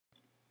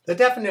The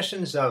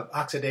definitions of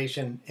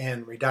oxidation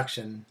and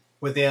reduction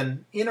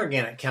within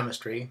inorganic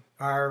chemistry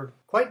are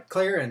quite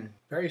clear and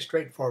very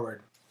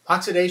straightforward.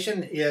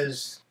 Oxidation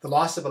is the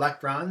loss of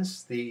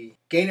electrons, the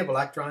gain of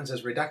electrons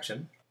is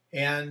reduction,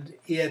 and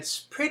it's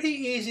pretty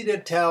easy to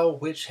tell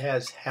which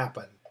has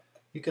happened.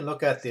 You can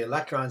look at the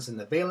electrons in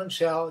the valence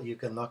shell, you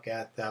can look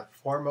at the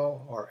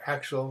formal or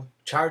actual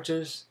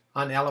charges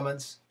on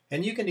elements,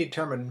 and you can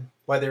determine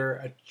whether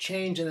a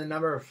change in the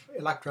number of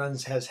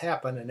electrons has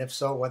happened, and if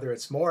so, whether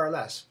it's more or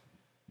less.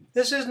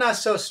 This is not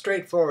so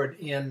straightforward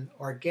in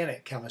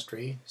organic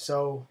chemistry,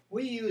 so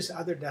we use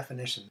other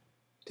definitions.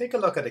 Take a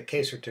look at a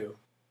case or two.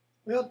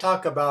 We'll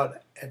talk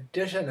about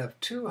addition of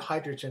 2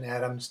 hydrogen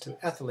atoms to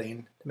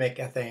ethylene to make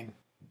ethane.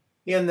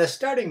 In the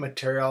starting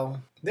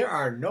material, there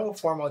are no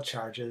formal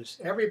charges.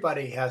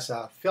 Everybody has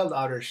a filled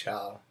outer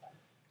shell.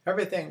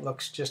 Everything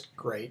looks just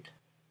great.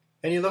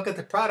 And you look at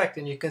the product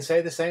and you can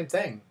say the same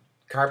thing.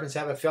 Carbons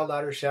have a filled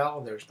outer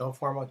shell. There's no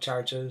formal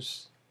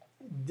charges.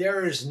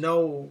 There is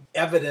no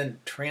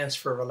evident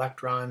transfer of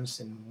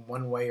electrons in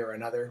one way or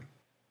another.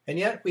 And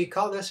yet we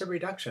call this a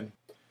reduction.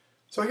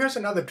 So here's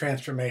another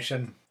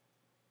transformation.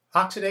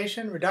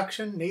 Oxidation,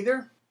 reduction,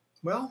 neither?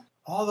 Well,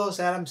 all those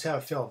atoms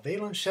have filled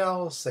valence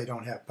shells. They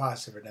don't have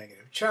positive or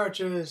negative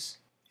charges.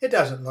 It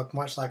doesn't look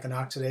much like an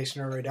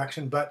oxidation or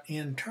reduction, but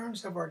in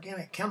terms of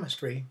organic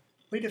chemistry,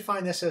 we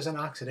define this as an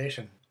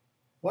oxidation.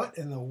 What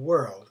in the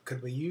world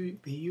could we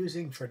be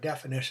using for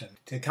definition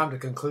to come to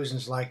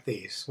conclusions like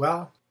these?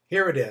 Well,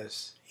 here it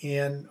is.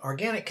 In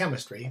organic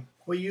chemistry,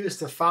 we use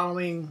the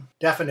following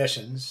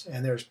definitions,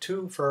 and there's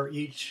 2 for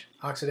each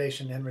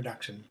oxidation and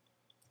reduction.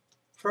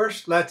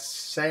 First, let's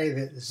say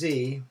that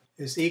Z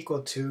is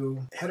equal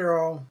to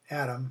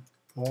heteroatom,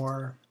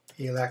 more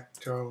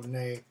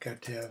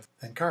electronegative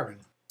than carbon.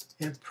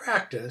 In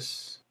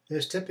practice,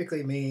 this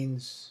typically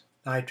means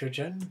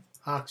nitrogen,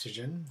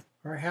 oxygen,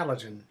 or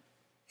halogen.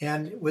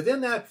 And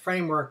within that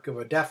framework of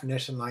a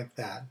definition like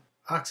that,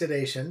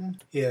 oxidation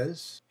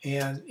is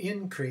an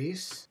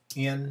increase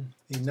in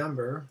the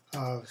number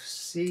of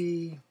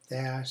C-C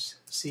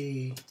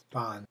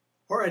bonds,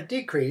 or a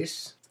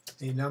decrease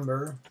in the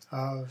number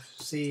of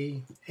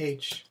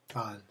CH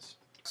bonds.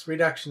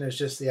 Reduction is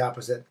just the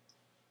opposite.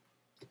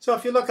 So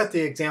if you look at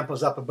the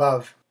examples up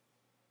above,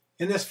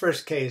 in this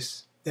first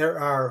case, there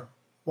are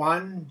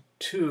 1,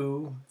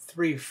 2,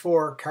 3,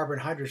 4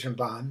 carbon-hydrogen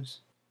bonds,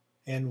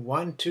 and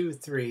 1, 2,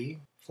 3,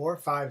 4,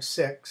 5,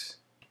 6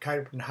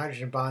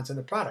 carbon-hydrogen bonds in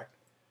the product.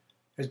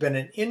 There's been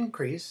an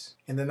increase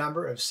in the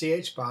number of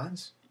CH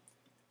bonds,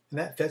 and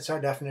that fits our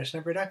definition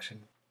of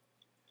reduction.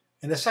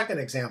 In the second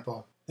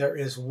example, there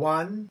is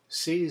 1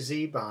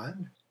 CZ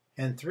bond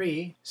and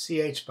 3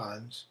 CH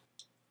bonds.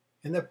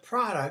 In the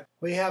product,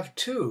 we have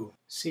 2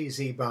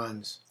 CZ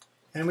bonds,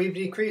 and we've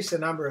decreased the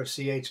number of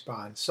CH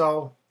bonds.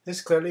 So this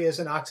clearly is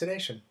an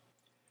oxidation.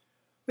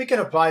 We can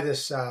apply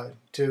this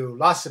to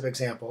lots of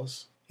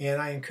examples,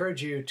 and I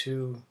encourage you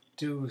to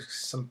do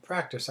some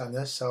practice on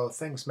this so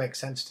things make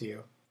sense to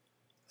you.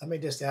 Let me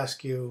just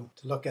ask you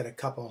to look at a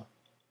couple.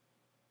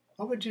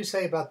 What would you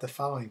say about the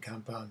following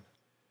compound?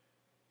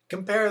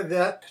 Compare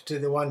that to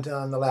the one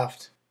on the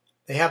left.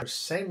 They have the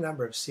same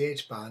number of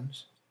CH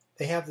bonds.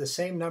 They have the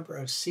same number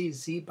of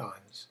CZ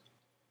bonds.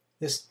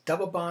 This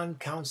double bond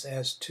counts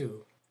as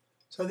 2.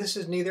 So this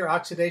is neither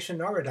oxidation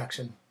nor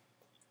reduction.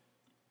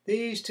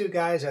 These 2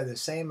 guys are the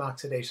same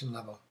oxidation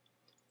level.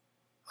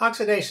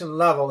 Oxidation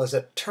level is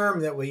a term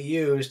that we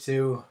use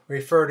to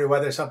refer to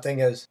whether something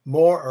is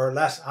more or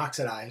less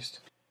oxidized.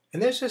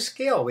 And there's a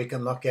scale we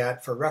can look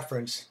at for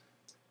reference.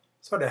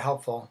 Sort of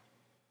helpful.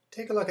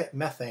 Take a look at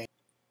methane.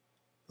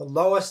 The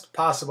lowest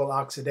possible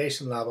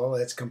oxidation level,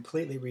 it's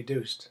completely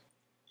reduced.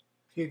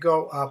 If you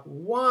go up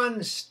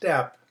 1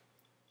 step,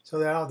 so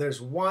now there's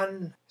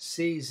 1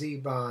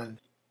 CZ bond,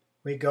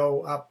 we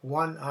go up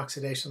 1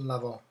 oxidation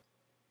level.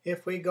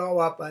 If we go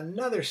up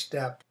another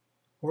step,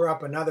 we're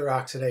up another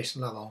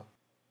oxidation level.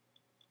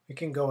 We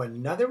can go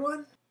another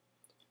one.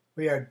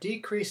 We are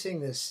decreasing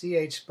the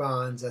CH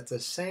bonds at the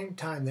same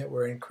time that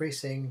we're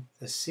increasing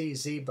the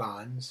CZ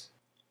bonds,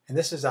 and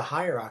this is a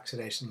higher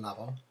oxidation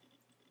level.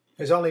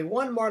 There's only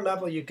one more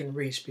level you can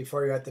reach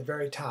before you're at the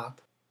very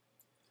top.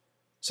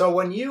 So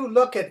when you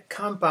look at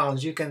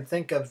compounds, you can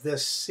think of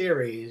this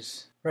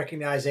series,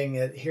 recognizing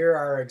that here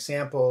are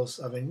examples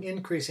of an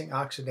increasing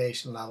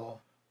oxidation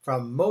level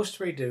from most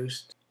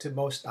reduced to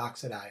most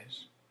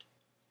oxidized.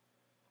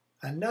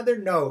 Another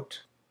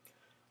note,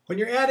 when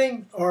you're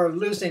adding or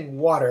losing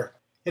water,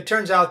 it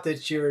turns out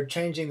that you're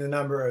changing the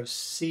number of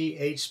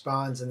CH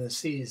bonds and the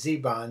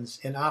CZ bonds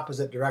in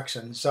opposite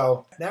directions,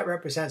 so that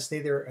represents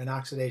neither an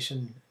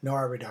oxidation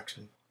nor a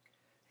reduction.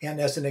 And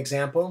as an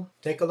example,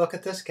 take a look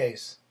at this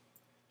case.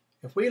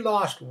 If we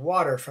lost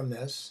water from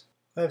this,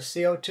 we have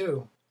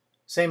CO2,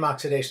 same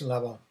oxidation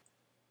level.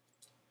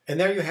 And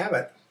there you have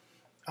it.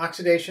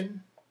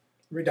 Oxidation,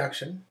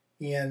 reduction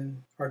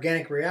in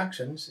organic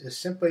reactions is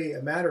simply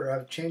a matter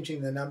of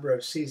changing the number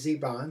of CZ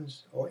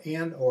bonds or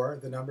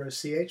the number of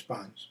CH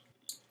bonds.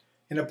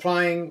 In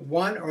applying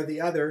one or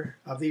the other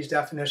of these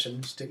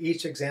definitions to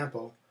each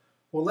example,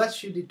 will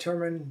let you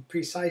determine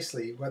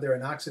precisely whether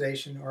an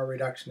oxidation or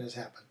reduction has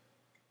happened.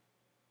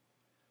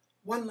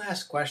 One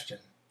last question.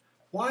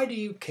 Why do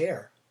you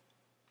care?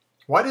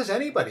 Why does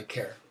anybody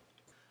care?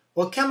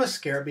 Well, chemists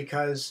care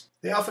because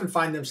they often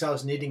find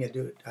themselves needing to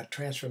do a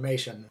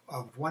transformation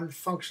of one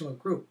functional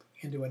group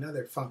into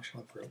another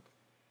functional group.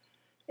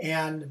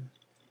 And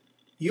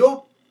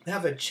you'll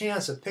have a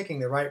chance of picking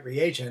the right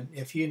reagent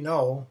if you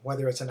know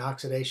whether it's an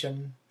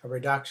oxidation, a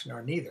reduction,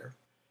 or neither.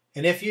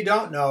 And if you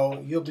don't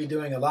know, you'll be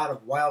doing a lot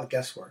of wild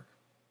guesswork.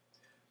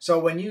 So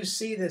when you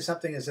see that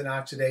something is an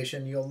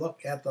oxidation, you'll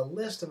look at the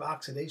list of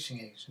oxidation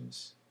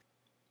agents.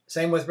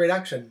 Same with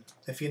reduction.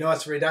 If you know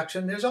it's a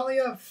reduction, there's only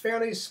a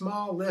fairly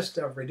small list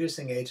of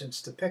reducing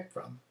agents to pick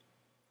from.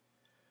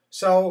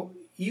 So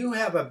you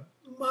have a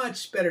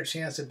much better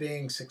chance of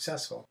being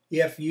successful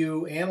if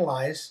you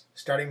analyze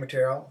starting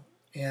material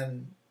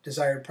and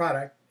desired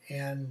product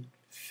and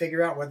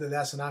figure out whether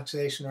that's an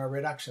oxidation or a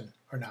reduction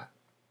or not.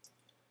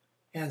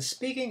 And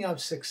speaking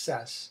of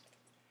success,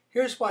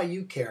 here's why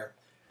you care.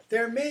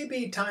 There may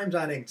be times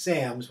on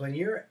exams when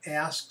you're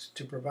asked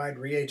to provide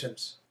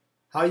reagents,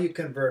 how you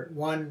convert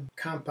one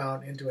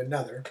compound into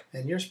another,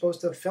 and you're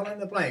supposed to fill in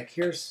the blank.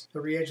 Here's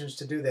the reagents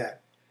to do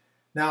that.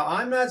 Now,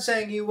 I'm not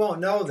saying you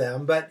won't know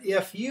them, but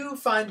if you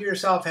find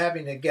yourself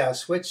having to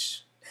guess,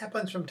 which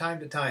happens from time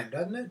to time,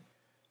 doesn't it?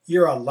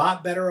 You're a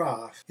lot better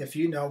off if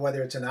you know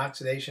whether it's an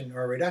oxidation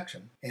or a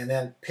reduction, and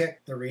then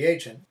pick the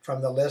reagent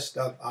from the list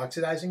of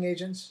oxidizing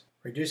agents,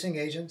 reducing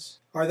agents,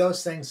 or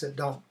those things that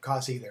don't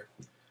cause either.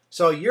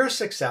 So your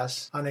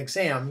success on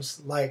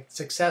exams, like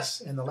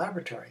success in the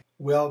laboratory,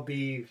 will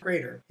be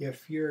greater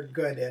if you're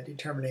good at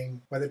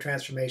determining whether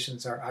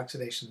transformations are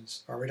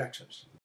oxidations or reductions.